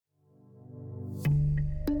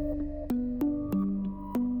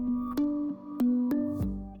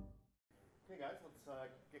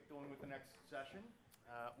introduction.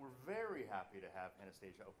 We're very happy to have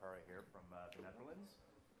Anastasia Opara here from the Netherlands.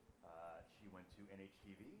 She went to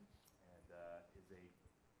HIVE and is a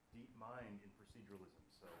deep mind in proceduralism.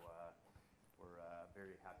 So we're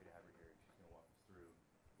very happy to have her here. She's going to walk us through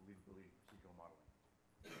believability procedural modeling.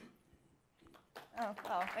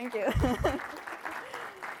 Oh, thank you.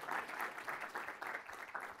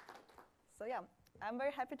 So yeah, I'm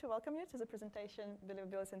very happy to welcome you to the presentation,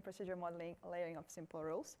 Believability and Procedural Modeling, Layering of Simple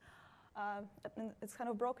Rules. It's kind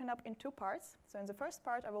of broken up in two parts. So in the first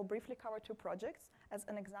part, I will briefly cover two projects as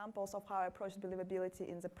an examples of how I approached believability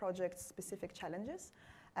in the project's specific challenges.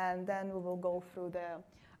 And then we will go through the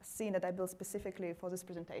scene that I built specifically for this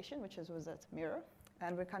presentation, which is with that mirror.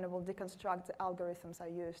 And we kind of will deconstruct the algorithms I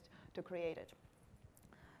used to create it.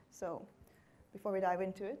 So before we dive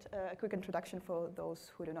into it, a quick introduction for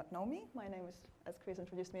those who do not know me. My name is, as Chris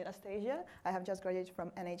introduced me, Anastasia. I have just graduated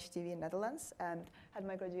from HIVE in Netherlands and had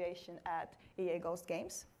my graduation at EA Ghost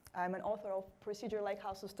Games. I'm an author of Procedural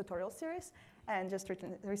Lighthouses tutorial series and just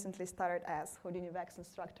recently started as Houdini Wax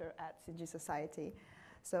instructor at CG Society.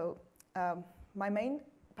 So my main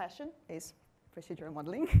passion is procedural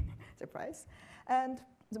modeling, surprise. And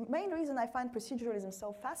the main reason I find proceduralism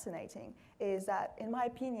so fascinating is that, in my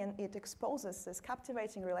opinion, it exposes this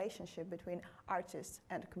captivating relationship between artist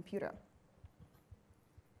and computer.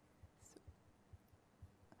 So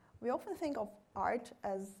we often think of art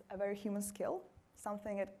as a very human skill,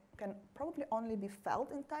 something that can probably only be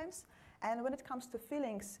felt in times. And when it comes to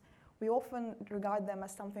feelings, we often regard them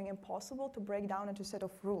as something impossible to break down into a set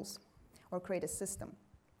of rules or create a system.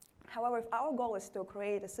 However, if our goal is to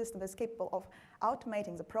create a system that's capable of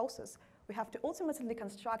automating the process, we have to ultimately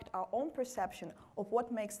construct our own perception of what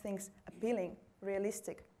makes things appealing,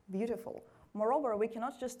 realistic, beautiful. Moreover, we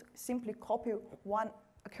cannot just simply copy one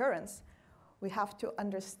occurrence. We have to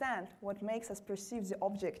understand what makes us perceive the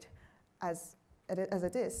object as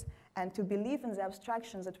it is, and to believe in the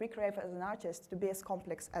abstractions that we create as an artist to be as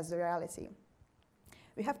complex as the reality.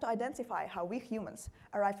 We have to identify how we humans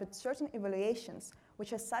arrive at certain evaluations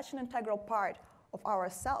which are such an integral part of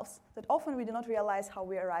ourselves that often we do not realize how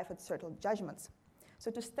we arrive at certain judgments.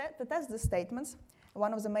 So to test these statements,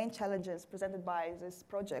 one of the main challenges presented by this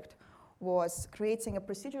project was creating a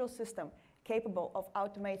procedural system capable of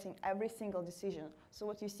automating every single decision. So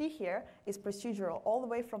what you see here is procedural all the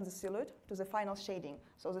way from the silhouette to the final shading.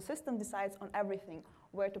 So the system decides on everything,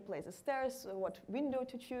 where to place the stairs, what window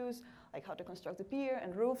to choose, like how to construct the pier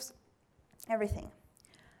and roofs, everything.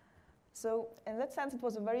 So in that sense, it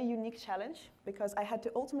was a very unique challenge because I had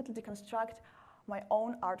to ultimately deconstruct my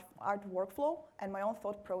own art workflow and my own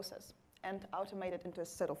thought process and automate it into a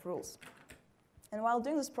set of rules. And while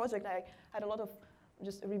doing this project, I had a lot of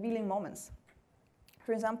just revealing moments.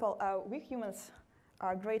 For example, we humans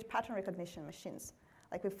are great pattern recognition machines.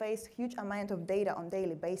 Like we face huge amount of data on a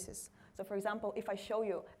daily basis. So for example, if I show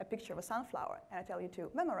you a picture of a sunflower and I tell you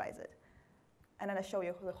to memorize it, and then I show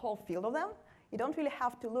you the whole field of them, you don't really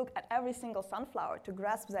have to look at every single sunflower to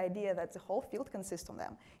grasp the idea that the whole field consists of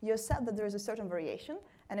them. You accept that there is a certain variation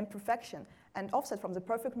and imperfection and offset from the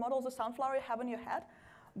perfect model of the sunflower you have in your head,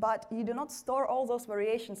 but you do not store all those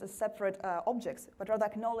variations as separate objects, but rather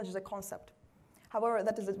acknowledge the concept. However,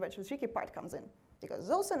 that is where the tricky part comes in, because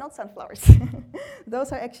those are not sunflowers.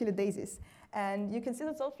 Those are actually daisies. And you can see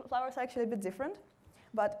that those flowers are actually a bit different,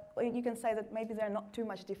 but you can say that maybe they're not too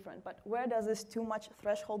much different. But where does this too much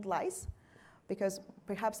threshold lies? Because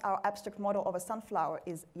perhaps our abstract model of a sunflower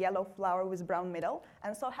is yellow flower with brown middle,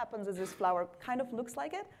 and so happens that this flower kind of looks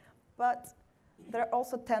like it, but there are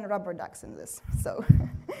also 10 rubber ducks in this. So,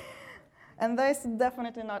 and there's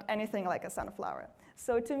definitely not anything like a sunflower.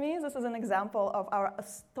 So to me, this is an example of our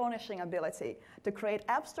astonishing ability to create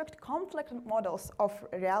abstract, complex models of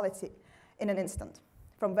reality in an instant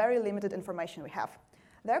from very limited information we have.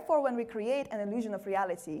 Therefore, when we create an illusion of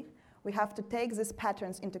reality, we have to take these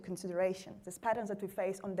patterns into consideration, these patterns that we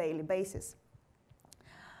face on a daily basis.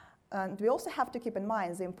 And we also have to keep in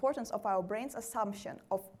mind the importance of our brain's assumption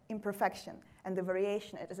of imperfection and the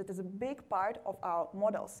variation. It is a big part of our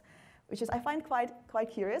models, which is, I find, quite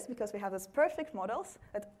curious because we have these perfect models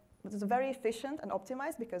that is very efficient and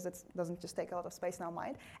optimized because it doesn't just take a lot of space in our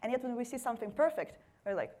mind. And yet when we see something perfect,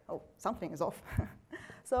 we're like, oh, something is off.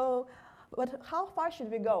 But how far should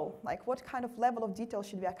we go? Like, what kind of level of detail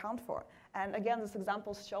should we account for? And again, this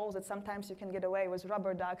example shows that sometimes you can get away with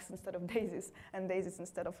rubber ducks instead of daisies, and daisies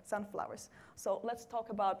instead of sunflowers. So let's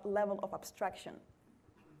talk about level of abstraction.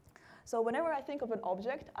 So whenever I think of an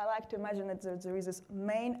object, I like to imagine that there is this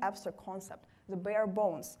main abstract concept the bare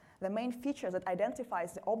bones, the main feature that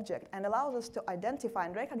identifies the object and allows us to identify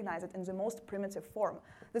and recognize it in the most primitive form.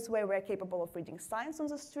 This way we're capable of reading signs on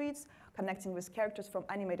the streets, connecting with characters from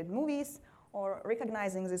animated movies, or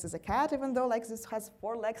recognizing this as a cat, even though like this has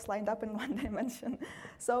 4 legs lined up in one dimension.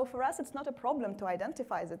 So for us, it's not a problem to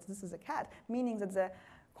identify that this is a cat, meaning that the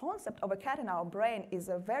concept of a cat in our brain is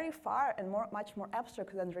very far and much more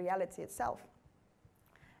abstract than reality itself.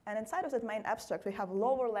 And inside of that main abstract, we have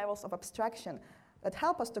lower levels of abstraction that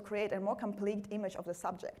help us to create a more complete image of the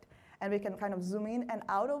subject. And we can kind of zoom in and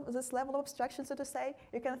out of this level of abstraction, so to say.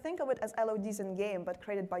 You can think of it as LODs in game, but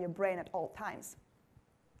created by your brain at all times.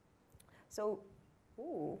 So,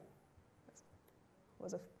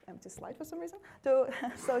 was an empty slide for some reason.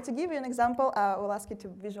 So to give you an example, we'll ask you to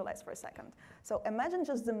visualize for a second. So imagine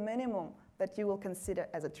just the minimum that you will consider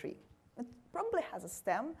as a tree. It probably has a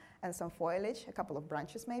stem and some foliage, a couple of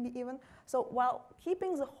branches maybe even. So while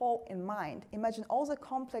keeping the whole in mind, imagine all the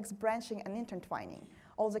complex branching and intertwining,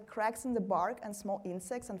 all the cracks in the bark and small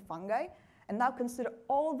insects and fungi, and now consider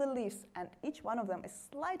all the leaves, and each one of them is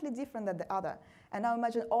slightly different than the other. And now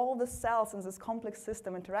imagine all the cells in this complex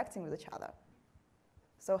system interacting with each other.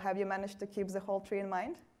 So have you managed to keep the whole tree in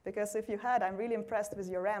mind? Because if you had, I'm really impressed with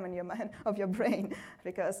your RAM and your of your brain,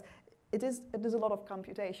 because it is a lot of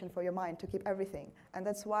computation for your mind to keep everything. And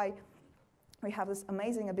that's why we have this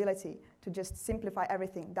amazing ability to just simplify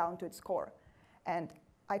everything down to its core. And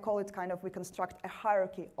I call it kind of, we construct a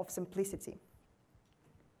hierarchy of simplicity.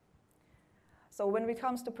 So when it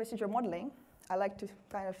comes to procedural modeling, I like to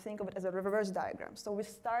kind of think of it as a reverse diagram. So we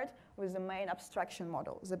start with the main abstraction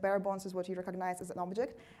model. The bare bones is what you recognize as an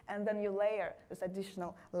object, and then you layer these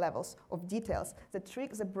additional levels of details that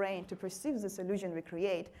trick the brain to perceive this illusion we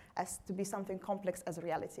create as to be something complex as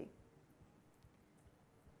reality.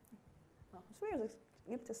 Oh, it's weird,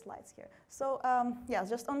 skip the slides here. So yeah,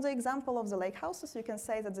 just on the example of the lake houses, you can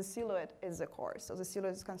say that the silhouette is the core. So the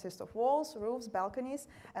silhouette consists of walls, roofs, balconies,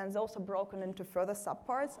 and those are broken into further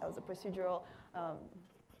subparts as the procedural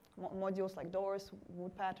modules like doors,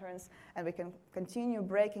 wood patterns, and we can continue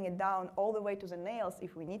breaking it down all the way to the nails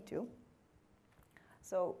if we need to.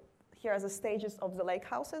 So here are the stages of the lake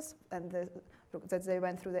houses and that they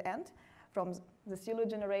went through the end. From the silhouette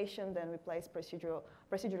generation, then we place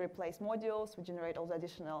procedurally placed modules, we generate all the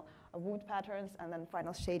additional wood patterns, and then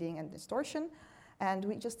final shading and distortion. And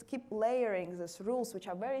we just keep layering these rules, which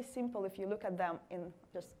are very simple if you look at them in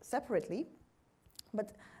just separately,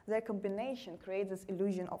 but their combination creates this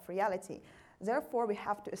illusion of reality. Therefore, we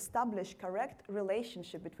have to establish correct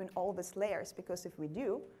relationship between all these layers, because if we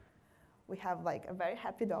do, we have like a very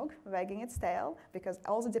happy dog wagging its tail because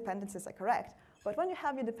all the dependencies are correct. But when you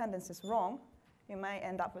have your dependencies wrong, you may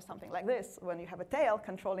end up with something like this, when you have a tail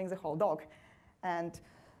controlling the whole dog. And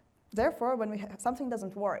therefore, when something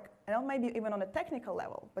doesn't work, and maybe even on a technical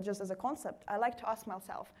level, but just as a concept, I like to ask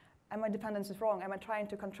myself, are my dependencies wrong? Am I trying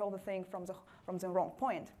to control the thing from the wrong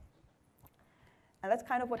point? And that's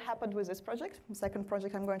kind of what happened with this project, the second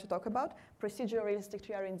project I'm going to talk about, Procedural Realistic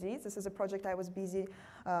Tree R&D. This is a project I was busy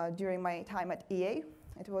during my time at EA.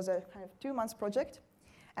 It was a kind of 2-month project.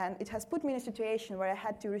 And it has put me in a situation where I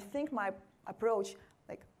had to rethink my approach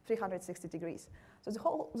like 360 degrees. So the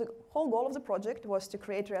whole goal of the project was to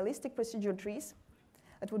create realistic procedural trees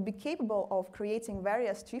that would be capable of creating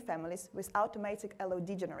various tree families with automatic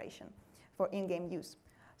LOD generation for in-game use.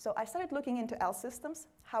 So I started looking into L systems.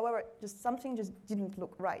 However, something just didn't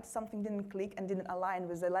look right. Something didn't click and didn't align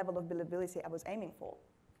with the level of believability I was aiming for.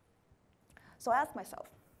 So I asked myself,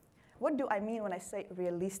 what do I mean when I say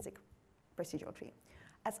realistic procedural tree?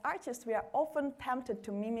 As artists, we are often tempted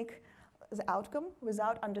to mimic the outcome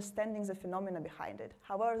without understanding the phenomena behind it.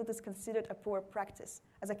 However, that is considered a poor practice.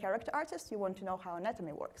 As a character artist, you want to know how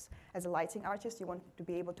anatomy works. As a lighting artist, you want to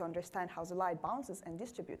be able to understand how the light bounces and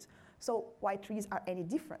distributes. So why trees are any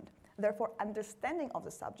different? Therefore, understanding of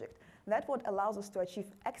the subject, that's what allows us to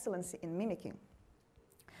achieve excellency in mimicking.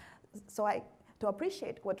 So to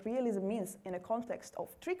appreciate what realism means in a context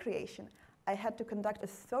of tree creation, I had to conduct a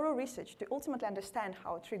thorough research to ultimately understand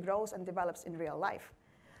how a tree grows and develops in real life.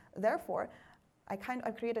 Therefore, I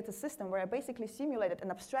created a system where I basically simulated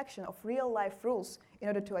an abstraction of real-life rules in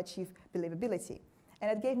order to achieve believability.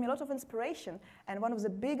 And it gave me a lot of inspiration, and one of the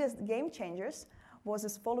biggest game changers was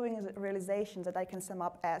this following realization that I can sum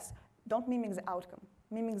up as, don't mimic the outcome,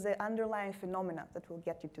 mimic the underlying phenomena that will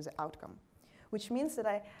get you to the outcome. Which means that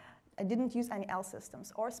I didn't use any L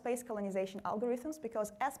systems or space colonization algorithms,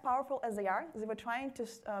 because as powerful as they were trying to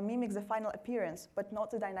mimic the final appearance, but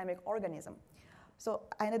not the dynamic organism. So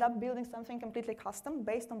I ended up building something completely custom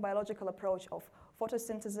based on biological approach of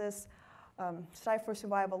photosynthesis, strive for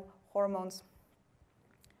survival, hormones,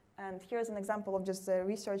 And here's an example of just the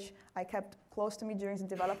research I kept close to me during the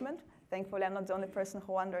development. Thankfully, I'm not the only person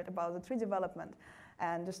who wondered about the tree development.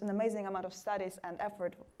 And just an amazing amount of studies and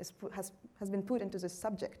effort has been put into this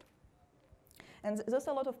subject. And there's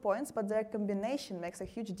a lot of points, but their combination makes a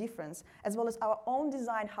huge difference, as well as our own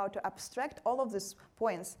design, how to abstract all of these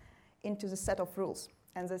points into the set of rules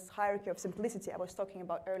and this hierarchy of simplicity I was talking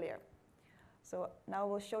about earlier. So now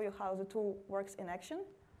we'll show you how the tool works in action.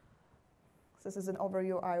 This is an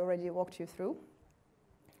overview I already walked you through.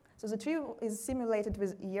 So the tree is simulated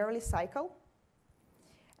with a yearly cycle,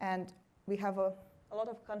 and we have a lot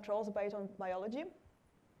of controls based on biology.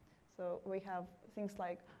 So we have things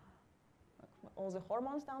like all the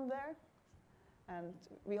hormones down there, and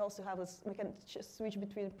we also have this, we can switch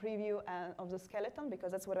between preview and of the skeleton,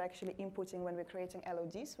 because that's what we're actually inputting when we're creating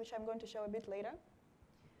LODs, which I'm going to show a bit later.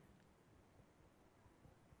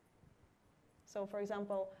 So for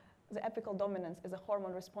example, the apical dominance is a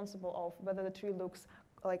hormone responsible of whether the tree looks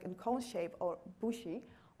like in cone shape or bushy.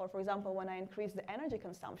 Or for example, when I increase the energy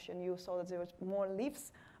consumption, you saw that there was more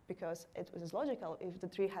leaves, because it was logical. If the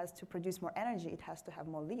tree has to produce more energy, it has to have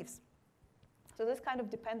more leaves. So this kind of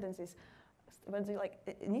dependencies,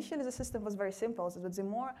 initially the system was very simple, so that the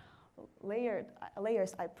more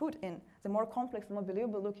layers I put in, the more complex, the more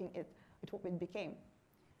believable looking it became.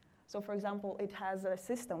 So for example, it has a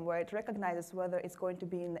system where it recognizes whether it's going to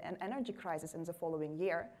be in an energy crisis in the following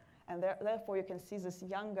year, and therefore you can see these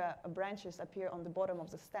younger branches appear on the bottom of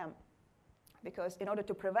the stem. Because in order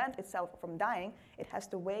to prevent itself from dying, it has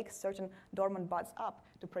to wake certain dormant buds up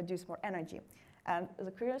to produce more energy. And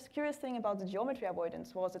the curious thing about the geometry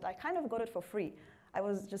avoidance was that I kind of got it for free. I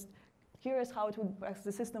was just curious how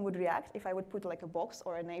the system would react if I would put like a box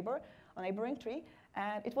or a neighboring tree.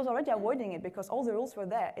 And it was already avoiding it because all the rules were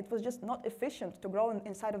there. It was just not efficient to grow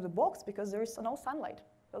inside of the box because there is no sunlight.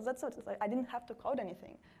 Because that's it. I didn't have to code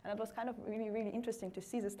anything. And it was kind of really, really interesting to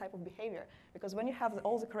see this type of behavior. Because when you have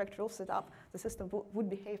all the correct rules set up, the system would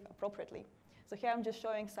behave appropriately. So here I'm just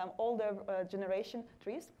showing some older generation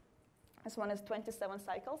trees. This one is 27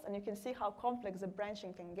 cycles, and you can see how complex the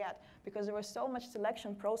branching can get, because there was so much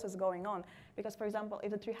selection process going on. Because, for example,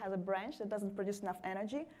 if the tree has a branch that doesn't produce enough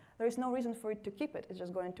energy, there is no reason for it to keep it. It's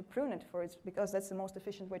just going to prune it because that's the most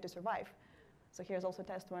efficient way to survive. So here's also a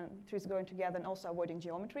test when trees going together and also avoiding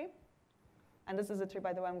geometry. And this is the tree,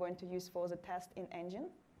 by the way, I'm going to use for the test in engine.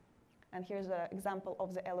 And here's an example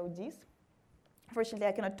of the LODs. Fortunately,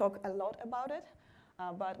 I cannot talk a lot about it.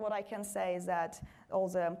 But what I can say is that all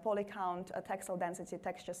the poly count, textile density,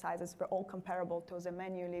 texture sizes were all comparable to the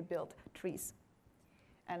manually built trees.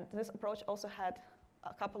 And this approach also had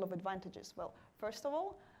a couple of advantages. Well, first of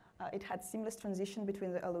all, it had seamless transition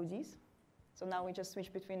between the LODs. So now we just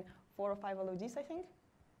switch between 4 or 5 LODs, I think,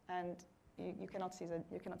 and you cannot see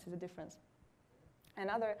the difference.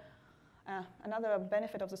 Another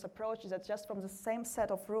benefit of this approach is that just from the same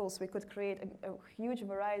set of rules, we could create a huge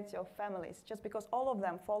variety of families, just because all of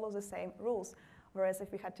them follow the same rules. Whereas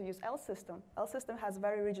if we had to use L system has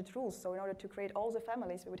very rigid rules. So in order to create all the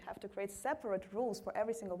families, we would have to create separate rules for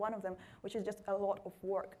every single one of them, which is just a lot of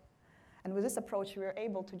work. And with this approach, we were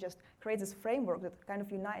able to just create this framework that kind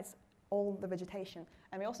of unites all the vegetation.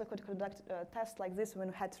 And we also could conduct tests like this when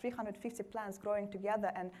we had 350 plants growing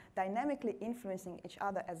together and dynamically influencing each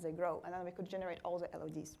other as they grow. And then we could generate all the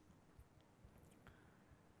LODs.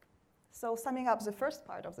 So summing up the first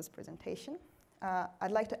part of this presentation,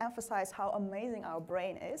 I'd like to emphasize how amazing our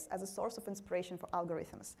brain is as a source of inspiration for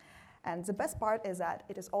algorithms. And the best part is that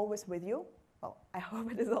it is always with you. Well, I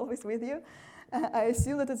hope it is always with you. I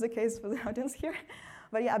assume that is the case for the audience here.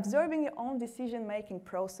 But yeah, observing your own decision-making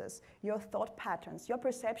process, your thought patterns, your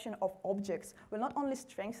perception of objects will not only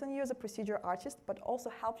strengthen you as a procedure artist, but also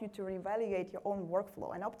help you to reevaluate your own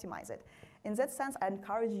workflow and optimize it. In that sense, I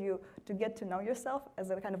encourage you to get to know yourself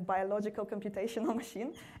as a kind of biological computational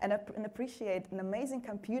machine and appreciate an amazing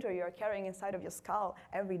computer you're carrying inside of your skull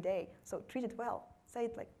every day. So treat it well. Say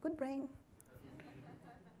it like, good brain.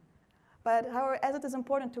 But however, as it is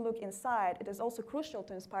important to look inside, it is also crucial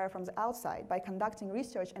to inspire from the outside by conducting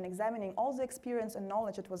research and examining all the experience and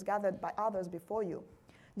knowledge that was gathered by others before you.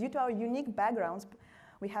 Due to our unique backgrounds,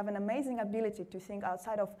 we have an amazing ability to think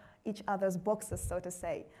outside of each other's boxes, so to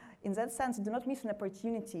say. In that sense, do not miss an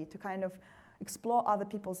opportunity to kind of explore other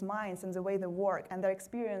people's minds and the way they work and their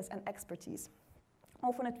experience and expertise.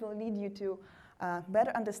 Often it will lead you to a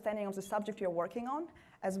better understanding of the subject you're working on,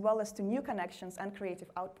 as well as to new connections and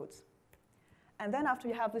creative outputs. And then after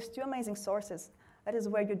you have these two amazing sources, that is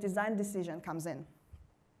where your design decision comes in.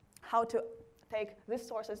 How to take these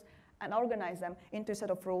sources and organize them into a set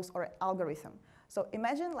of rules or an algorithm. So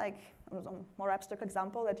imagine like a more abstract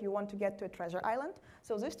example that you want to get to a treasure island.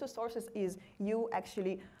 So these two sources is you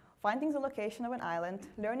actually finding the location of an island,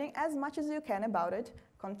 learning as much as you can about it,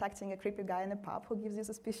 contacting a creepy guy in a pub who gives you a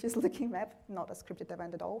suspicious looking map, not a scripted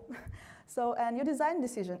event at all. So, and your design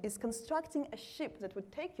decision is constructing a ship that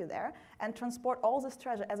would take you there and transport all this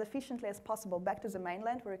treasure as efficiently as possible back to the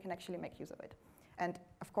mainland where you can actually make use of it. And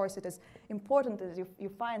of course it is important that you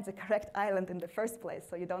find the correct island in the first place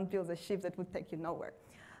so you don't build a ship that would take you nowhere.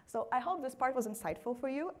 So I hope this part was insightful for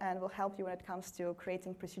you and will help you when it comes to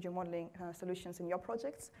creating procedural modeling solutions in your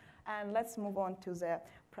projects. And let's move on to the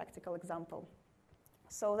practical example.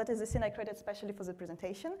 So that is the scene I created especially for the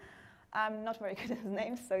presentation. I'm not very good at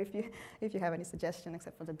names, so if you have any suggestion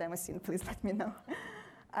except for the demo scene, please let me know.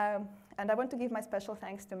 And I want to give my special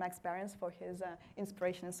thanks to Max Behrens for his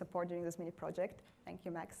inspiration and support during this mini project. Thank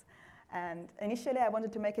you, Max. And initially, I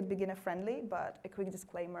wanted to make it beginner-friendly, but a quick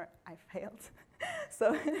disclaimer, I failed.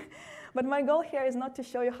 But my goal here is not to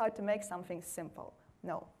show you how to make something simple.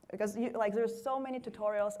 No, because there's so many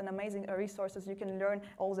tutorials and amazing resources, you can learn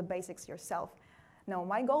all the basics yourself. No,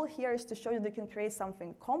 my goal here is to show you that you can create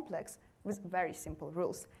something complex with very simple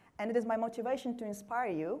rules. And it is my motivation to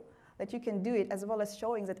inspire you that you can do it, as well as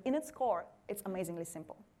showing that in its core, it's amazingly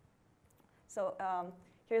simple. So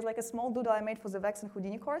here's like a small doodle I made for the Vex and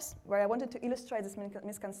Houdini course, where I wanted to illustrate this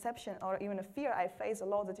misconception or even a fear I face a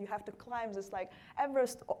lot, that you have to climb this like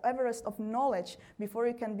Everest of knowledge before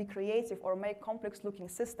you can be creative or make complex looking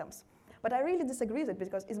systems. But I really disagree with it,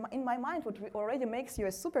 because in my mind, what already makes you a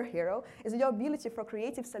superhero is your ability for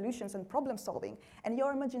creative solutions and problem solving, and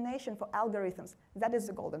your imagination for algorithms. That is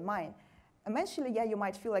the golden mine. Eventually, yeah, you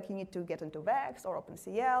might feel like you need to get into Vex or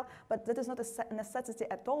OpenCL, but that is not a necessity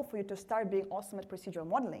at all for you to start being awesome at procedural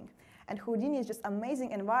modeling. And Houdini is just an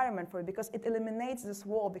amazing environment for it, because it eliminates this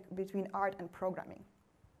wall between art and programming.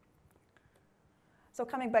 So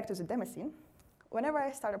coming back to the demo scene, whenever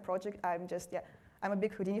I start a project, I'm a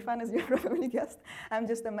big Houdini fan, as you probably guessed. I'm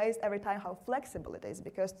just amazed every time how flexible it is,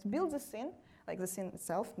 because to build the scene, like the scene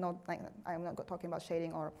itself, I'm not talking about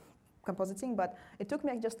shading or compositing, but it took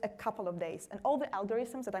me just a couple of days. And all the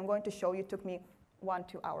algorithms that I'm going to show you took me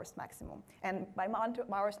 1-2 hours maximum. And by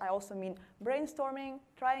 1-2 hours, I also mean brainstorming,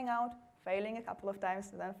 trying out, failing a couple of times,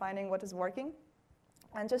 then finding what is working.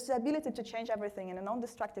 And just the ability to change everything in a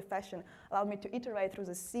non-destructive fashion allowed me to iterate through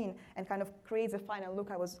the scene and kind of create the final look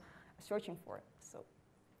I was searching for. So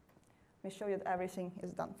let me show you that everything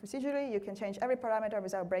is done procedurally. You can change every parameter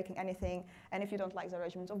without breaking anything. And if you don't like the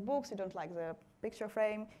arrangement of books, you don't like the picture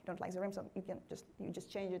frame, you don't like the rim, so you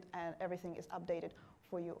just change it, and everything is updated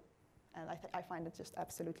for you. And I find it just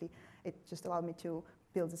absolutely, it just allowed me to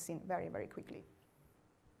build the scene very, very quickly.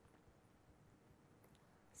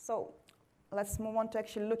 So let's move on to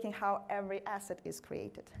actually looking how every asset is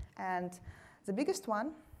created. And the biggest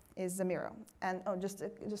one is the mirror. And just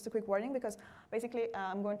a quick warning, because basically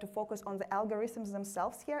I'm going to focus on the algorithms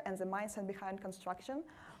themselves here and the mindset behind construction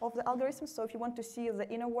of the algorithms. So if you want to see the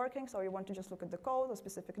inner workings, or you want to just look at the code, a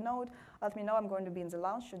specific node, let me know. I'm going to be in the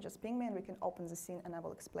lounge, so just ping me and we can open the scene and I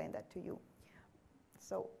will explain that to you.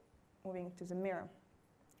 So moving to the mirror.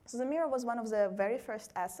 So the mirror was one of the very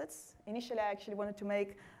first assets. Initially, I actually wanted to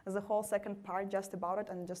make the whole second part just about it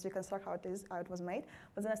and just reconstruct how it was made.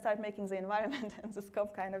 But then I started making the environment and the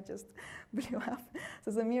scope kind of just blew up. So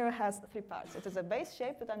the mirror has 3 parts. It is a base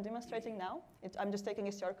shape that I'm demonstrating now. I'm just taking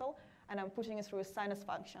a circle and I'm pushing it through a sinus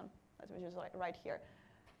function, which is right here.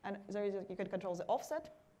 And you can control the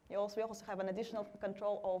offset. We also have an additional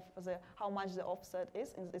control of how much the offset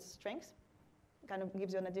is in its strength. It kind of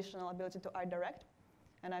gives you an additional ability to art direct.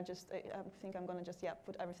 And I think I'm going to just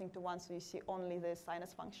put everything to 1 so you see only the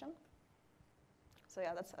sinus function. So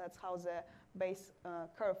yeah, that's how the base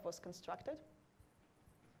curve was constructed.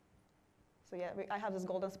 So yeah, I have this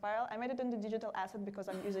golden spiral. I made it into digital asset because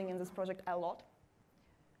I'm using in this project a lot.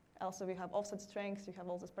 Also, we have offset strengths, you have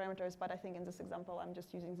all these parameters, but I think in this example, I'm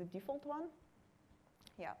just using the default one.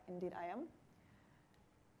 Yeah, indeed I am.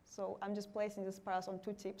 So I'm just placing the spirals on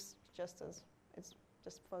 2 tips, just as it's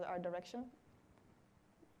just for the art direction.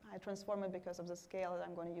 I transform it because of the scale that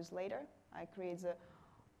I'm going to use later. I create the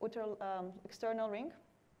external ring,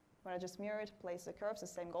 where I just mirror it, place the curves, the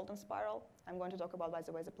same golden spiral. I'm going to talk about, by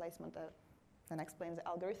the way, the placement and explain the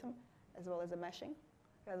algorithm, as well as the meshing.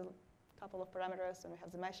 We have a couple of parameters, and we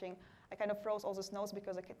have the meshing. I kind of froze all these nodes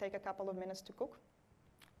because it can take a couple of minutes to cook,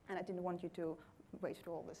 and I didn't want you to wait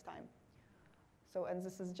through all this time. So, and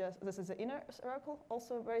this is the inner circle,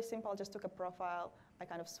 also very simple. I just took a profile, I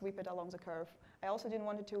kind of sweep it along the curve. I also didn't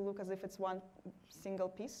want it to look as if it's one single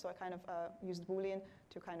piece, so I kind of used Boolean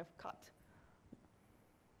to kind of cut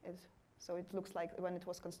it So it looks like when it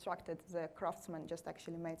was constructed, the craftsman just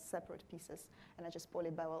actually made separate pieces, and I just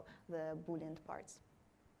polybevel the Boolean parts.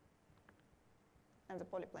 And the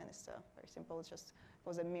polyplane is very simple. It's just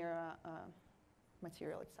for the mirror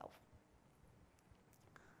material itself.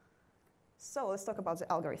 So let's talk about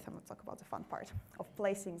the algorithm. Let's talk about the fun part of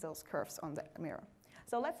placing those curves on the mirror.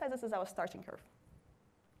 So let's say this is our starting curve.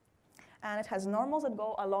 And it has normals that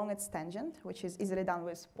go along its tangent, which is easily done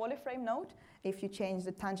with polyframe node. If you change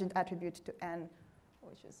the tangent attribute to n,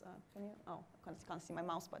 which is, I can't see my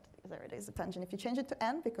mouse, but there it is, the tangent. If you change it to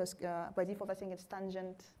n, because by default I think it's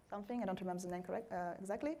tangent something, I don't remember the name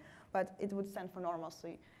exactly, but it would stand for normals, so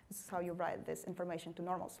this is how you write this information to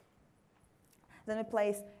normals. Then we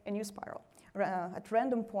place a new spiral at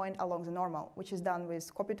random point along the normal, which is done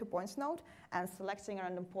with copy to points node, and selecting a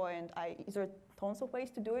random point, there are tons of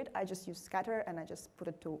ways to do it. I just use scatter, and I just put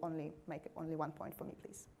it to make it only 1 point for me,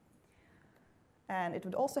 please. And it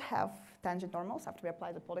would also have tangent normals after we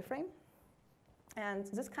apply the polyframe. And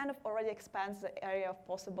this kind of already expands the area of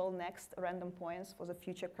possible next random points for the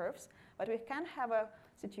future curves. But we can have a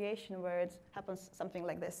situation where it happens something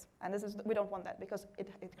like this. And we don't want that, because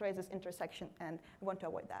it creates this intersection, and we want to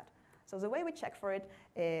avoid that. So the way we check for it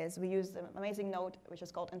is we use an amazing node, which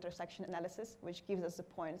is called intersection analysis, which gives us the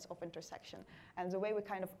points of intersection. And the way we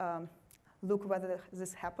kind of look whether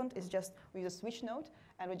this happened is just we use a switch node,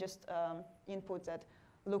 and we just input that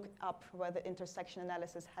look up whether intersection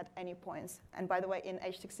analysis had any points. And by the way, in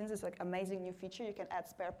H16, there's like amazing new feature. You can add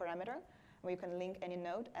spare parameter, where you can link any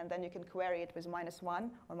node, and then you can query it with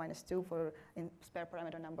 -1 or -2 for spare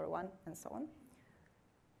parameter number 1, and so on.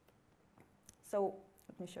 So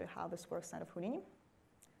let me show you how this works out of Houdini.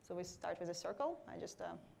 So we start with a circle. I just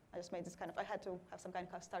made this kind of, I had to have some kind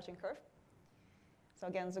of starting curve. So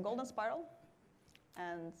again, the golden spiral,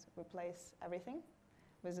 and we place everything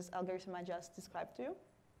with this algorithm I just described to you.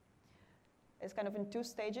 It's kind of in 2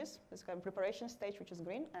 stages. There's kind of preparation stage, which is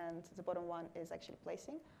green, and the bottom one is actually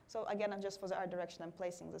placing. So again, just for the art direction, I'm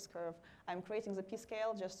placing this curve. I'm creating the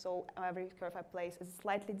p-scale just so every curve I place is a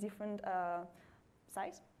slightly different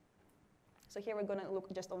size. So here we're going to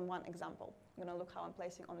look just on one example. I'm going to look how I'm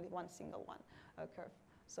placing only one single curve.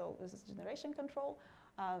 So this is generation control.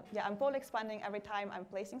 Yeah, I'm poly expanding every time I'm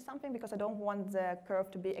placing something, because I don't want the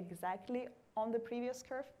curve to be exactly on the previous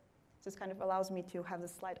curve. This kind of allows me to have the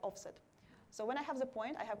slight offset. So when I have the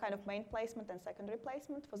point, I have kind of main placement and secondary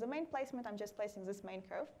placement. For the main placement, I'm just placing this main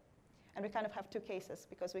curve. And we kind of have 2 cases,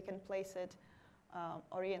 because we can place it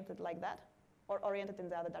oriented like that, or oriented in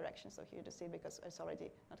the other direction. So here you see, because it's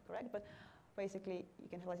already not correct, but basically you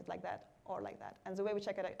can place it like that or like that. And the way we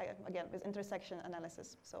check it, again, with intersection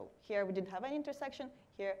analysis. So here we didn't have any intersection.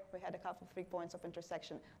 Here we had a couple 3 points of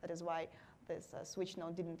intersection. That is why this switch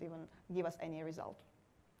node didn't even give us any result.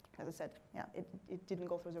 As I said, yeah, it didn't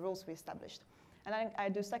go through the rules we established. And I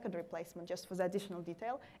do secondary placement just for the additional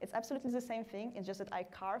detail. It's absolutely the same thing. It's just that I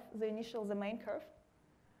carve the main curve.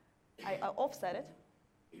 I offset it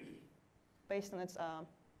based on its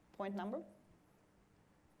point number.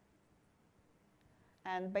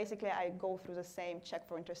 And basically, I go through the same check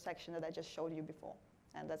for intersection that I just showed you before.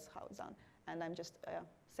 And that's how it's done. And I'm just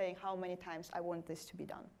saying how many times I want this to be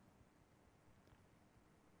done.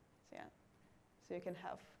 So yeah, so you can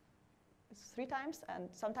have 3 times, and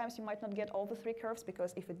sometimes you might not get all the 3 curves,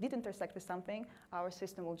 because if it did intersect with something, our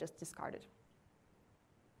system will just discard it.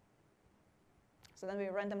 So then we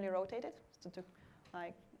randomly rotate it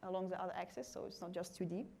like along the other axis, so it's not just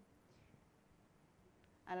 2D.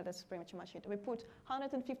 And that's pretty much it. We put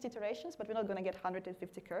 150 iterations, but we're not going to get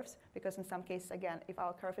 150 curves, because in some cases, again, if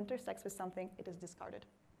our curve intersects with something, it is discarded.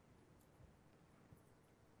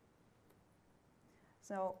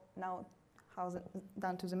 So now, how's it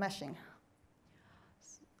done to the meshing?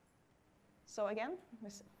 So again,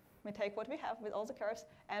 we take what we have with all the curves,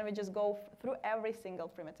 and we just go through every single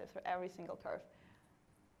primitive, through every single curve.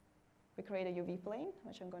 We create a UV plane,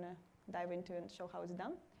 which I'm going to dive into and show how it's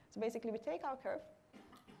done. So basically, we take our curve.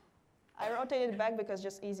 I rotate it back because it's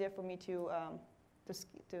just easier for me to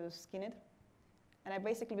skin it. And I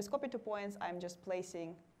basically, with copy to points, I'm just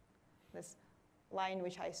placing this line,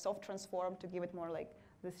 which I soft transform to give it more like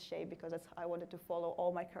this shape, because that's how I wanted to follow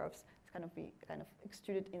all my curves. It's kind of be kind of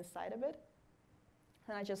extruded inside of it.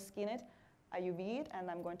 Then I just skin it, I UV it,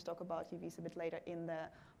 and I'm going to talk about UVs a bit later in the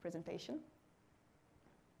presentation.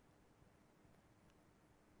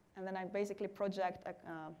 And then I basically project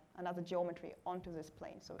another geometry onto this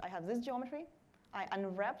plane. So I have this geometry, I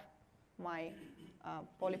unwrap my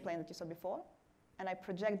polyplane that you saw before, and I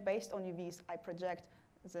project, based on UVs, I project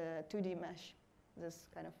the 2D mesh, this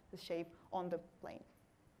kind of the shape on the plane.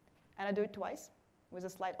 And I do it twice. with a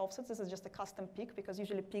slight offset. This is just a custom peak, because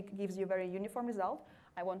usually peak gives you a very uniform result.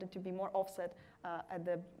 I wanted to be more offset at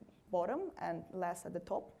the bottom and less at the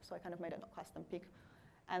top, so I kind of made a custom peak.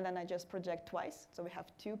 And then I just project twice, so we have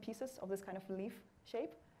two pieces of this kind of leaf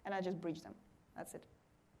shape, and I just bridge them. That's it.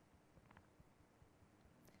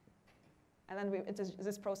 And then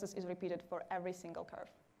this process is repeated for every single curve.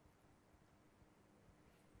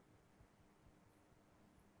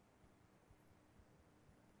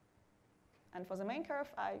 And for the main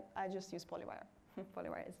curve, I just use polywire.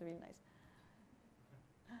 Polywire is really nice.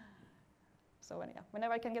 So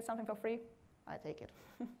whenever I can get something for free, I take it.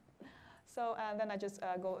 So then I just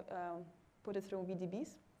put it through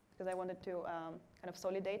VDBs, because I wanted to kind of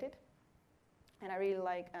solidate it. And I really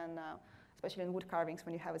like, and especially in wood carvings,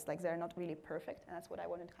 when you have it, like they're not really perfect, and that's what I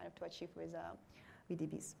wanted kind of to achieve with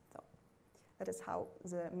VDBs. So that is how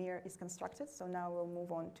the mirror is constructed. So now we'll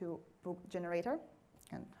move on to book generator,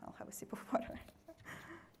 and I'll have a sip of water.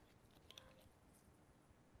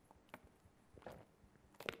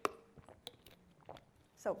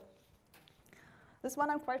 So this one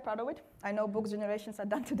I'm quite proud of it. I know book generations are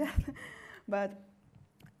done to death, but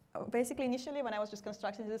basically initially when I was just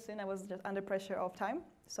constructing this scene, I was just under pressure of time.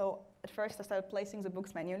 So at first I started placing the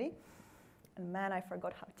books manually, and man, I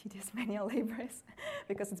forgot how tedious manual labor is,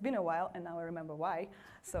 because it's been a while, and now I remember why.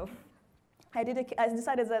 So I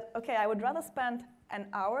decided that, okay, I would rather spend an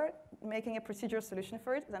hour making a procedural solution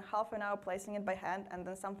for it than half an hour placing it by hand, and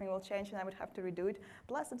then something will change and I would have to redo it.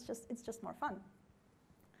 Plus, it's just more fun.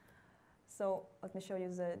 So let me show you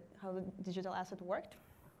how the digital asset worked.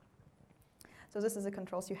 So this is the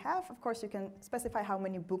controls you have. Of course, you can specify how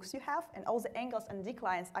many books you have, and all the angles and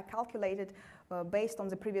declines are calculated based on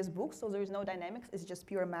the previous book, so there is no dynamics, it's just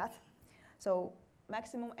pure math. So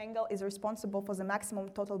maximum angle is responsible for the maximum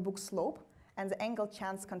total book slope, and the angle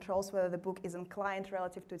chance controls whether the book is inclined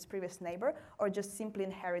relative to its previous neighbor or just simply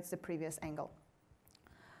inherits the previous angle.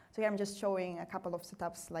 So here I'm just showing a couple of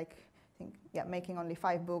setups, like making only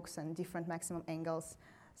 5 books and different maximum angles.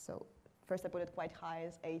 So first I put it quite high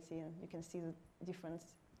as 80, and you can see the different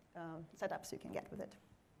setups you can get with it.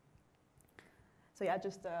 So yeah,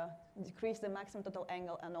 just decrease the maximum total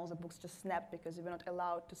angle, and all the books just snap because you were not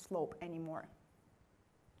allowed to slope anymore.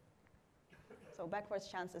 So backwards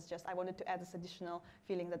chance is just, I wanted to add this additional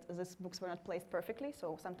feeling that these books were not placed perfectly.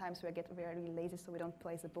 So sometimes we get very lazy, so we don't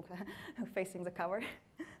place the book facing the cover.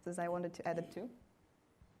 So I wanted to add it too.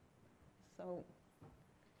 So,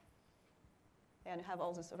 and you have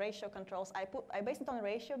all these ratio controls. I based it on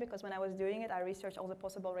ratio because when I was doing it, I researched all the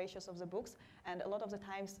possible ratios of the books, and a lot of the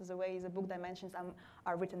times the way the book dimensions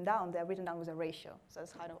are written down, they're written down with a ratio. So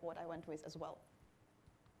that's kind of what I went with as well.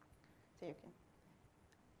 So you can.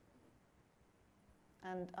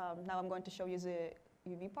 And now I'm going to show you the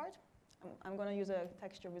UV part. I'm going to use a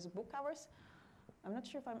texture with book covers. I'm not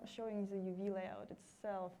sure if I'm showing the UV layout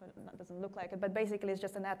itself. It doesn't look like it, but basically it's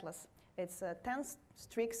just an atlas. It's 10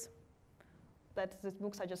 streaks that the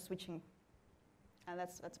books are just switching, and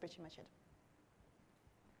that's pretty much it.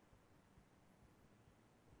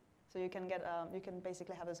 So you can get you can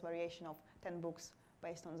basically have this variation of 10 books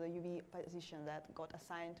based on the UV position that got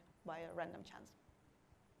assigned by a random chance.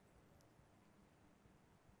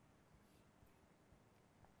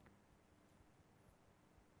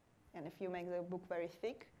 And if you make the book very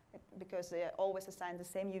thick, because they always assign the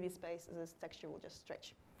same UV space, this texture will just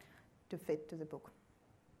stretch to fit to the book.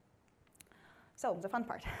 So the fun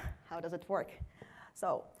part, how does it work?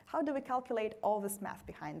 So how do we calculate all this math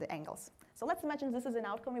behind the angles? So let's imagine this is an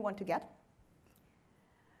outcome we want to get.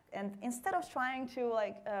 And instead of trying to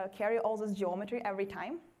carry all this geometry every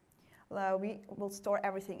time, we will store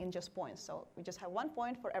everything in just points. So we just have one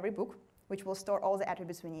point for every book, which will store all the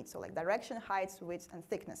attributes we need. So like direction, height, width, and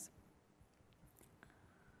thickness.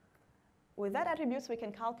 With that attributes, we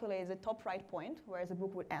can calculate the top right point where the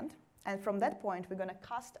book would end. And from that point, we're going to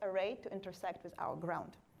cast a ray to intersect with our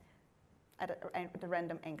ground at a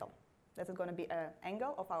random angle. That is going to be an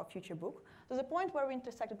angle of our future book. So the point where we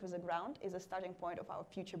intersected with the ground is the starting point of our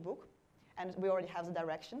future book. And we already have the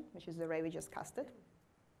direction, which is the ray we just casted.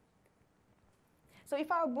 So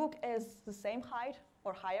if our book is the same height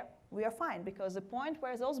or higher, we are fine, because the point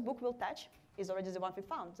where those books will touch is already the one we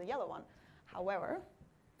found, the yellow one. However,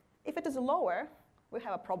 if it is lower, we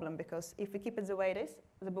have a problem, because if we keep it the way it is,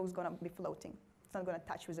 the book's going to be floating. It's not going to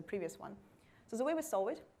touch with the previous one. So the way we solve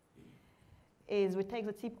it is we take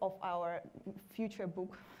the tip of our future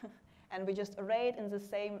book and we just array it in the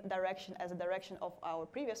same direction as the direction of our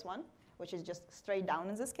previous one, which is just straight down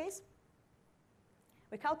in this case.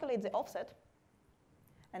 We calculate the offset,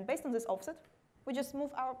 and based on this offset, we just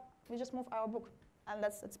move our book, and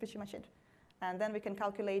that's pretty much it. And then we can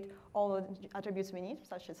calculate all the attributes we need,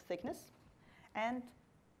 such as thickness. And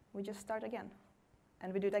we just start again.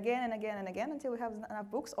 And we do it again and again and again until we have enough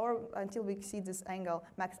books or until we exceed this angle,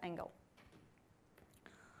 max angle.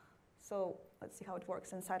 So let's see how it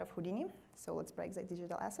works inside of Houdini. So let's break the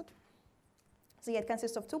digital asset. So yeah, it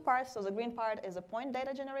consists of two parts. So the green part is a point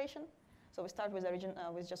data generation. So we start with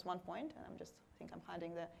with just 1 point, and I think I'm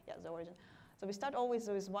hiding the origin. So we start always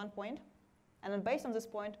with 1 point, and then based on this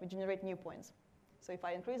point, we generate new points. So if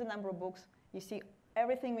I increase the number of books, you see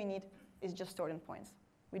everything we need is just stored in points.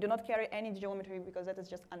 We do not carry any geometry because that is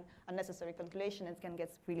just an unnecessary calculation and it can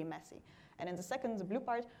get really messy. And in the blue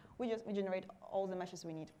part, we generate all the meshes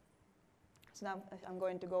we need. So now I'm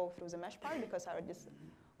going to go through the mesh part because I already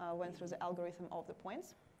went through the algorithm of the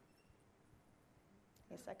points.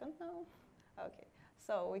 A second now. Okay.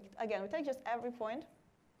 So again, we take just every point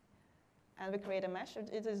and we create a mesh.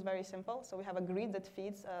 It is very simple. So we have a grid that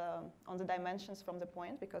feeds on the dimensions from the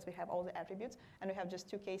point because we have all the attributes. And we have just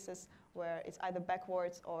two cases where it's either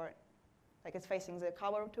backwards or like it's facing the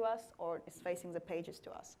cover to us or it's facing the pages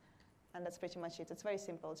to us. And that's pretty much it. It's very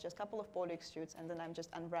simple. It's just a couple of poly extrudes and then I'm just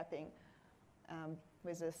unwrapping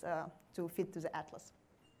with this to fit to the atlas.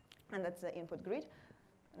 And that's the input grid.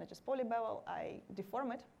 And I just poly bevel, I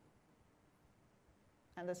deform it.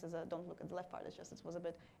 And this is don't look at the left part, it was a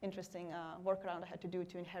bit interesting workaround I had to do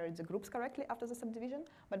to inherit the groups correctly after the subdivision.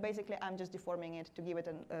 But basically, I'm just deforming it to give it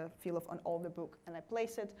a feel of on all the book. And I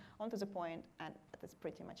place it onto the point, and that's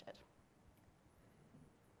pretty much it.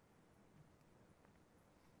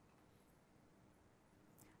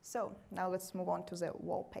 So now let's move on to the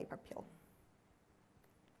wallpaper peel.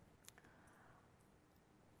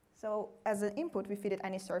 So as an input, we feed it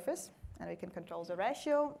any surface, and we can control the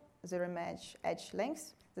ratio, the rematch edge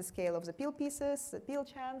lengths, the scale of the peel pieces, the peel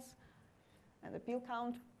chance, and the peel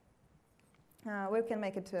count. We can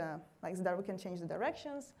make it like that. We can change the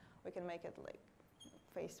directions. We can make it like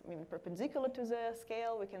face even perpendicular to the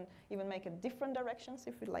scale. We can even make it different directions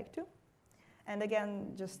if we'd like to. And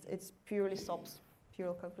again, just it's purely SOPs,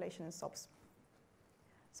 pure calculation in SOPs.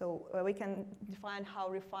 So we can define how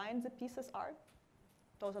refined the pieces are,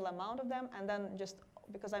 total amount of them, and then just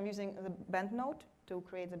because I'm using the bend node to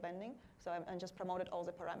create the bending, so I just promoted all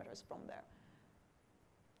the parameters from there.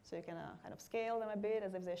 So you can kind of scale them a bit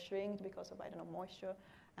as if they shrink because of, I don't know, moisture,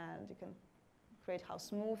 and you can create how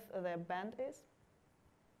smooth the bend is.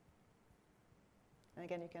 And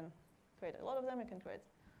again, you can create a lot of them, you can create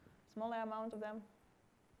a smaller amount of them.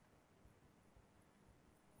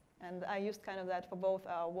 And I used kind of that for both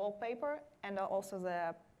wallpaper and also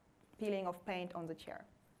the peeling of paint on the chair.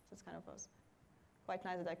 So it's kind of quite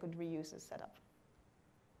nice that I could reuse this setup.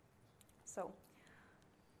 So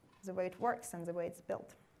the way it works and the way it's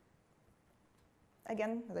built.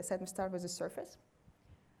 Again, as I said, we start with the surface.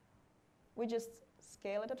 We just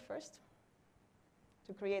scale it at first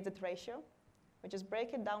to create that ratio. We just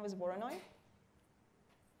break it down with Voronoi,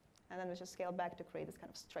 and then we just scale back to create this kind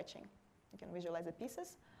of stretching. You can visualize the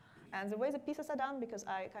pieces. And the way the pieces are done, because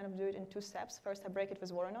I kind of do it in 2 steps. First, I break it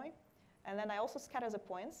with Voronoi, and then I also scatter the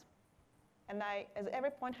points. And as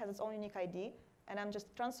every point has its own unique ID, and I'm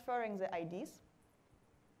just transferring the IDs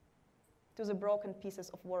to the broken pieces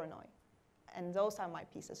of Voronoi. And those are my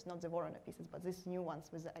pieces, not the Voronoi pieces, but these new ones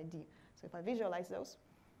with the ID. So if I visualize those,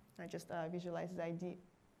 I just visualize the ID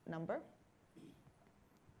number.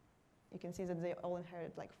 You can see that they all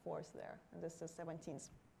inherit like 4s there, and this is 17s.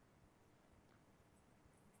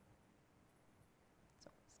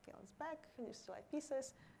 So scale this back, you still have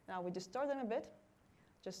pieces. Now we distort them a bit,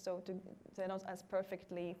 just so they're not as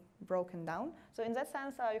perfectly broken down. So in that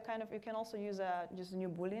sense, you can also use just a new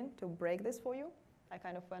Boolean to break this for you. I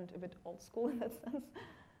kind of went a bit old school in that sense.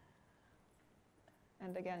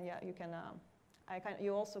 And again, yeah, you can. I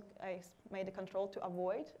made a control to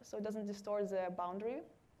avoid, so it doesn't distort the boundary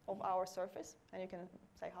of our surface, and you can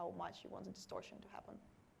say how much you want the distortion to happen.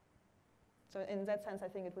 So in that sense, I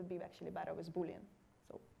think it would be actually better with Boolean.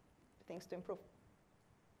 So things to improve.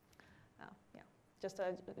 Yeah. Just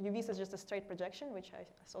UVs is just a straight projection, which I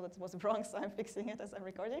saw that was wrong, so I'm fixing it as I'm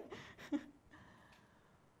recording.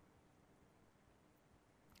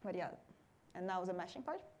 But yeah, and now the meshing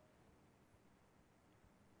part.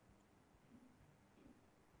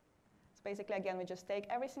 So basically, again, we just take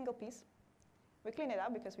every single piece. We clean it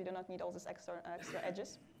up because we do not need all these extra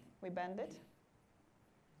edges. We bend it,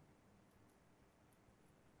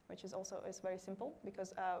 which is also very simple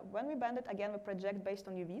because when we bend it, again, we project based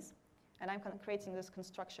on UVs. And I'm creating this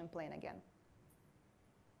construction plane again,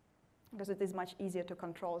 because it is much easier to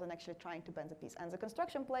control than actually trying to bend the piece. And the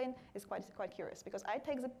construction plane is quite curious, because I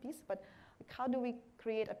take the piece, but how do we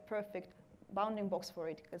create a perfect bounding box for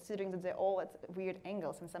it, considering that they're all at weird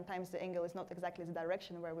angles, and sometimes the angle is not exactly the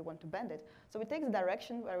direction where we want to bend it. So we take the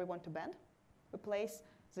direction where we want to bend, we place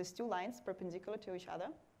these two lines perpendicular to each other,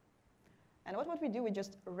 and what we do, we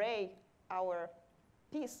just ray our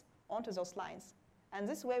piece onto those lines. And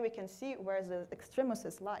this way we can see where the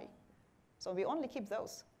extremuses lie. So we only keep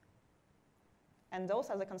those. And those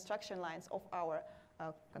are the construction lines of our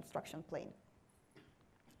construction plane.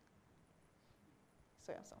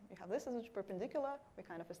 So yeah, so we have this as a perpendicular, we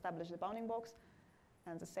kind of establish the bounding box,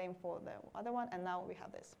 and the same for the other one, and now we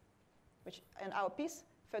have this, and our piece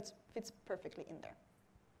fits perfectly in there.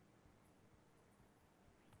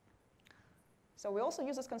 So we also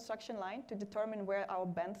use this construction line to determine where our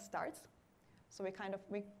bend starts. So we carve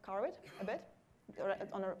it a bit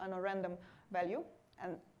on a random value,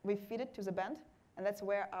 and we feed it to the bend, and that's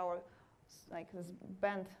where our this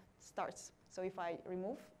bend starts. So if I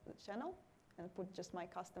remove the channel and put just my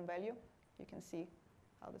custom value, you can see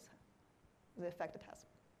how the effect it has.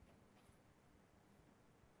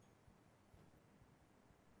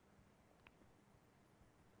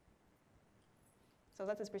 So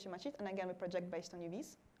that is pretty much it. And again, we project based on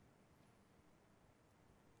UVs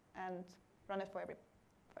and run it for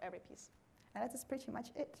every piece. And that is pretty much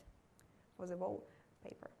it for the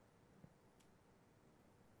wallpaper.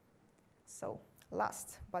 So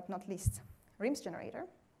last but not least, rims generator.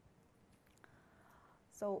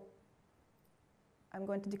 So I'm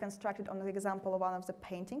going to deconstruct it on the example of one of the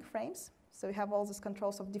painting frames. So we have all these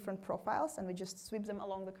controls of different profiles, and we just sweep them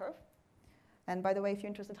along the curve. And by the way, if you're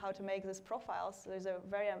interested how to make these profiles, there's a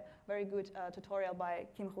very good tutorial by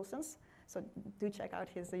Kim Hussens. So do check out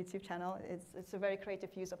his YouTube channel. It's a very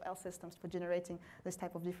creative use of L systems for generating this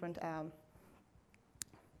type of different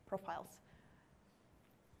profiles.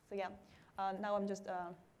 So yeah, now I'm just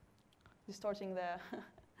distorting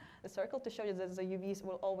the circle to show you that the UVs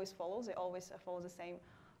will always follow. They always follow the same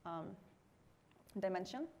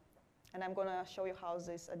dimension. And I'm going to show you how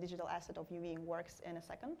this digital asset of UVing works in a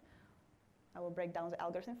second. I will break down the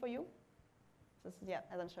algorithm for you. This is,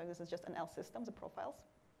 as I'm showing, this is just an L system, the profiles.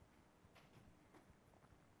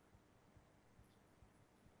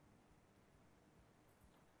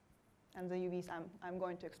 And the UVs, I'm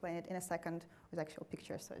going to explain it in a second with actual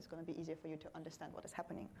pictures, so it's going to be easier for you to understand what is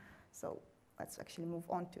happening. So let's actually move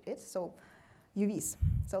on to it. So UVs.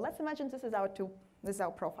 So let's imagine this is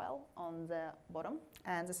our profile on the bottom,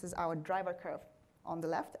 and this is our driver curve on the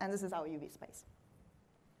left, and this is our UV space.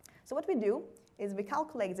 So what we do is we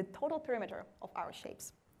calculate the total perimeter of our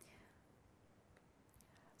shapes.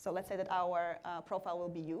 So let's say that our profile will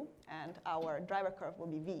be U, and our driver curve will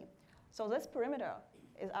be V. So this perimeter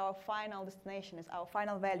is our final destination, is our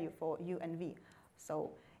final value for U and V.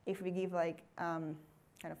 So if we give kind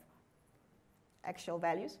of actual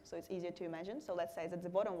values, so it's easier to imagine. So let's say that the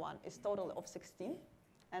bottom one is total of 16,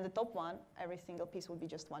 and the top one, every single piece will be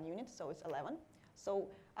just 1 unit, so it's 11. So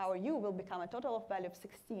our U will become a total of value of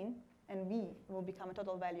 16, and V will become a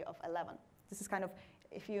total value of 11. This is kind of,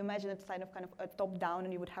 if you imagine it's kind of a top down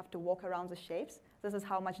and you would have to walk around the shapes, this is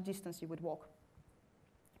how much distance you would walk.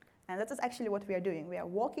 And that is actually what we are doing. We are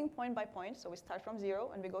walking point by point, so we start from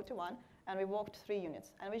 0 and we go to 1, and we walked 3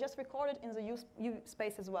 units. And we just record it in the U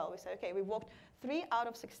space as well. We say, okay, we walked 3 out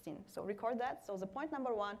of 16. So record that. So the point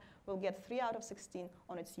number 1 will get 3 out of 16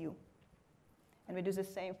 on its U. And we do the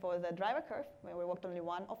same for the driver curve, where we walked only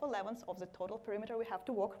 1 of 11ths of the total perimeter we have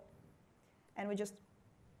to walk. And we just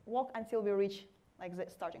walk until we reach the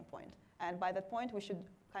starting point. And by that point, we should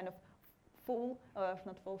kind of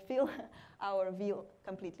fulfill our wheel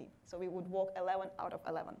completely. So we would walk 11 out of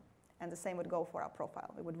 11. And the same would go for our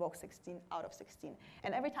profile. We would walk 16 out of 16.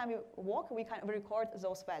 And every time we walk, we record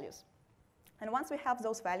those values. And once we have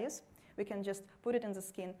those values, we can just put it in the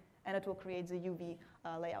skin, and it will create the UV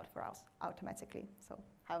layout for us automatically. So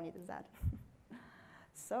how neat is that?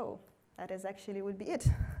 So that is actually would be it.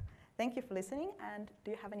 Thank you for listening, and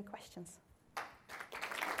do you have any questions?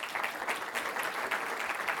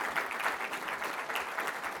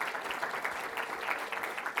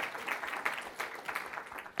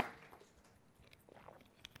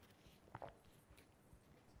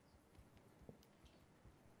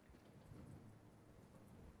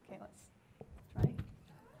 Okay, let's try.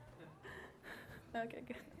 Okay,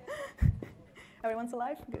 good. Everyone's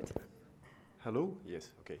alive? Good. Hello?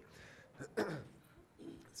 Yes, okay.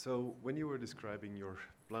 So when you were describing your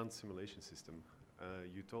plant simulation system,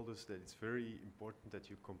 you told us that it's very important that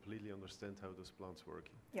you completely understand how those plants work.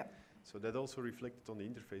 Yeah. So that also reflected on the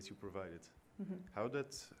interface you provided. Mm-hmm. How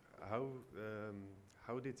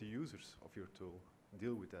did the users of your tool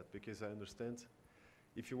deal with that? Because I understand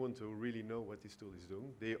if you want to really know what this tool is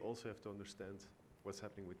doing, they also have to understand what's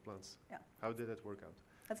happening with plants. Yeah. How did that work out?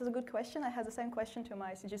 That's a good question. I had the same question to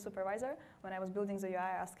my CG supervisor. When I was building the UI,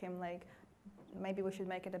 I asked him, like, maybe we should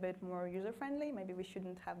make it a bit more user-friendly. Maybe we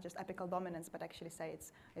shouldn't have just apical dominance, but actually say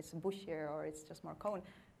it's bushier or it's just more cone.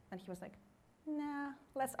 And he was like, nah,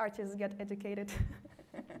 less artists get educated.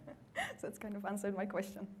 So it's kind of answered my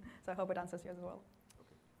question. So I hope it answers you as well.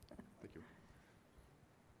 Okay, thank you.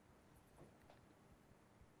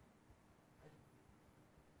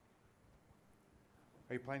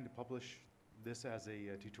 Are you planning to publish this as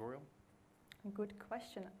a tutorial? Good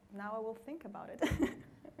question. Now I will think about it.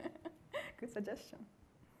 Good suggestion.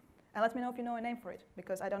 And let me know if you know a name for it,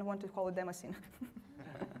 because I don't want to call it Demoscene.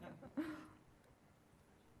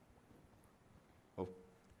 Oh.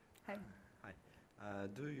 Hi. Hi.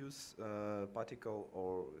 Do you use particle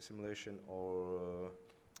or simulation or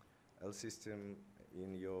L system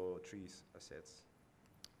in your trees assets?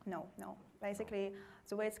 No. Basically,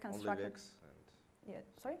 the way it's constructed. Only Vex and Yeah.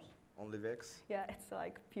 Sorry. only Vex? Yeah, it's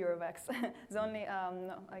like pure Vex. The only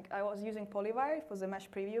like I was using Polyvire for the mesh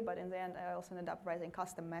preview, but in the end I also ended up writing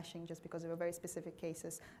custom meshing just because there were very specific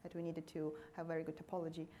cases that we needed to have very good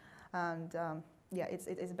topology. And yeah,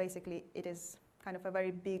 it is kind of a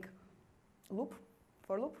very big loop,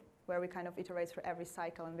 for loop, where we kind of iterate through every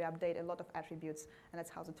cycle and we update a lot of attributes, and that's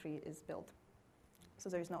how the tree is built. So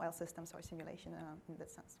there is no L systems or simulation in that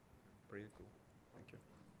sense. Pretty cool. Thank you.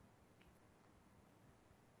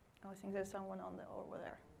 I think there's someone over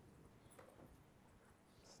there.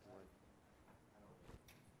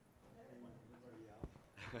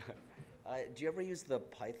 Do you ever use the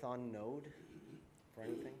Python node for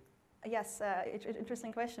anything? Yes,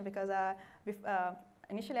 interesting question, because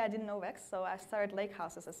initially I didn't know Vex, so I started lake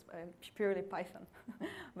houses as purely Python.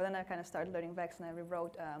 But then I kind of started learning Vex, and I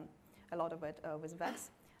rewrote a lot of it with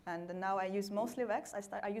Vex. And now I use mostly Vex.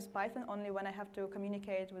 I use Python only when I have to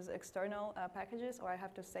communicate with external packages or I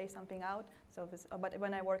have to say something out. So but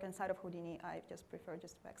when I work inside of Houdini, I just prefer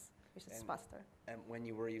just Vex, which is faster. And when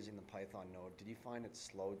you were using the Python node, did you find it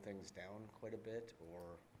slowed things down quite a bit,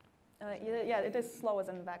 or? Yeah, it is slower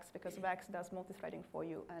than Vex because Vex does multi-threading for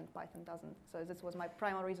you and Python doesn't. So this was my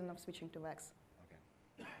primary reason of switching to Vex. Okay.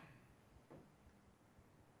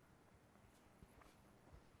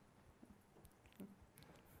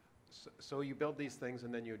 So you build these things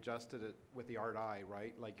and then you adjusted it with the art eye,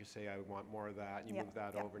 right? Like you say, I want more of that, and you move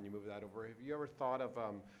that over and you move that over. Have you ever thought of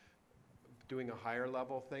doing a higher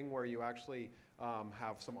level thing where you actually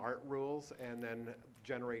have some art rules and then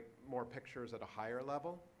generate more pictures at a higher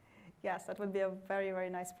level? Yes, that would be a very, very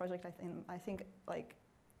nice project. I think like,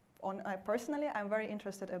 personally, I'm very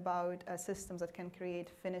interested about systems that can create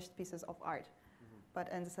finished pieces of art. But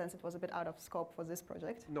in the sense, it was a bit out of scope for this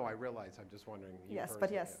project. No, I realize. I'm just wondering. Yes, but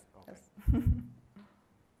yes. Yeah, okay. Yes.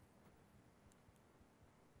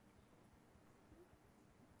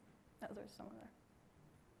 Oh, there's someone there.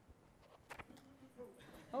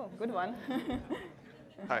 Oh, good one.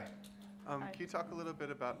 Hi. Hi. Can you talk a little bit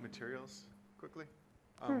about materials quickly?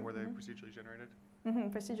 Were they procedurally generated?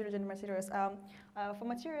 Procedurally generated materials. For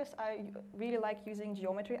materials, I really like using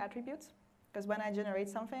geometry attributes, because when I generate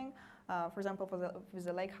something, for example, with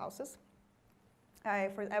the lake houses,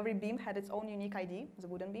 for every beam had its own unique ID, the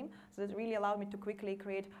wooden beam, so it really allowed me to quickly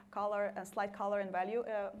create color, slight color and value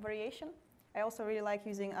variation. I also really like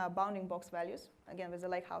using bounding box values. Again, with the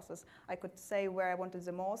lake houses, I could say where I wanted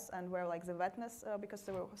the moss and where like the wetness, because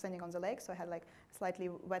they were standing on the lake, so I had like slightly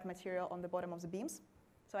wet material on the bottom of the beams.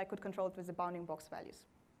 So I could control it with the bounding box values.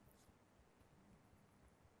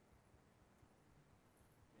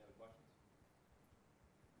 Any other questions?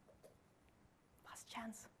 Last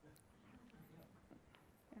chance.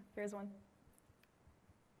 Yeah, here's one.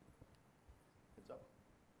 It's up.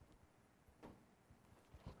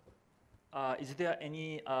 Is there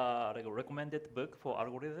any like a recommended book for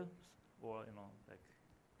algorithms, or like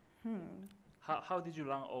how did you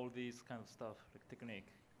learn all these kind of stuff, like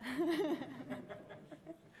technique?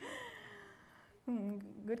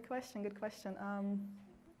 Good question. Good question.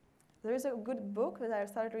 There is a good book that I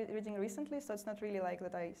started reading recently, so it's not really like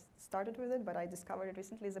that I started with it, but I discovered it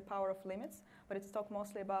recently. It's The Power of Limits, but it's talked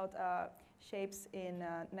mostly about shapes in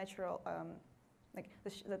natural, like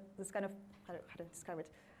this kind of, how to describe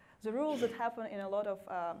it? The rules that happen in a lot of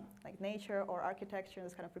like nature or architecture,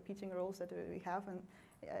 this kind of repeating rules that we have, and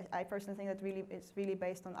I personally think that it's really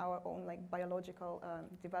based on our own like biological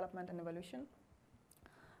development and evolution.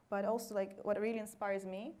 But also, like, what really inspires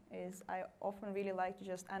me is I often really like to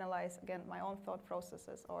just analyze, again, my own thought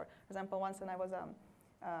processes. Or, for example, once when I was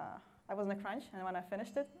in a crunch, and when I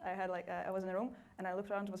finished it, I had like I was in a room, and I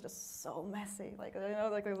looked around. It was just so messy, like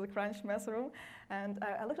like it was a crunch mess room. And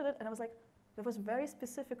I looked at it, and I was like, there was very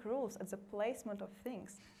specific rules at the placement of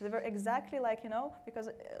things. They were exactly like, because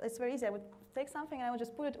it's very easy. I would take something and I would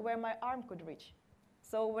just put it where my arm could reach.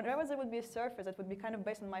 So whenever there would be a surface that would be kind of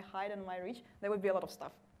based on my height and my reach, there would be a lot of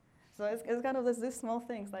stuff. So it's kind of these small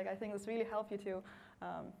things. Like I think this really help you to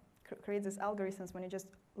create these algorithms when you just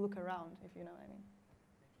look around, if you know what I mean.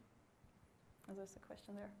 Oh, there's a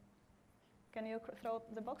question there. Can you throw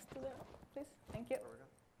the box to there, please? Thank you.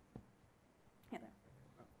 Yeah, there.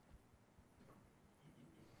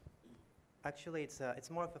 Actually, it's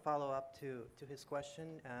more of a follow-up to his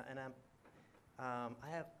question, and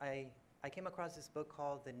I came across this book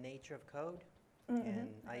called The Nature of Code, and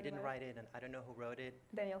I didn't write it, and I don't know who wrote it,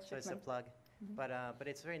 Daniel so it's a plug. But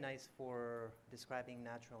it's very nice for describing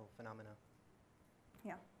natural phenomena.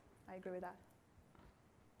 Yeah, I agree with that.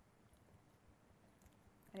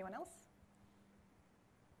 Anyone else?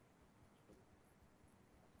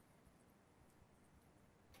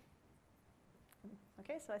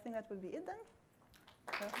 Okay, so I think that would be it then.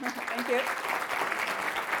 So, thank you.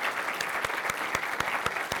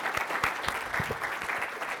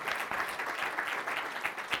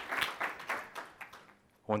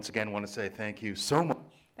 Once again, want to say thank you so much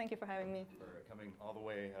Thank you for having me. for coming all the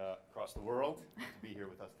way across the world to be here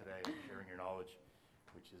with us today and sharing your knowledge,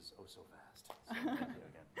 which is oh so fast. So thank you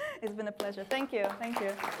again. It's been a pleasure. Thank you. Thank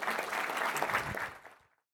you.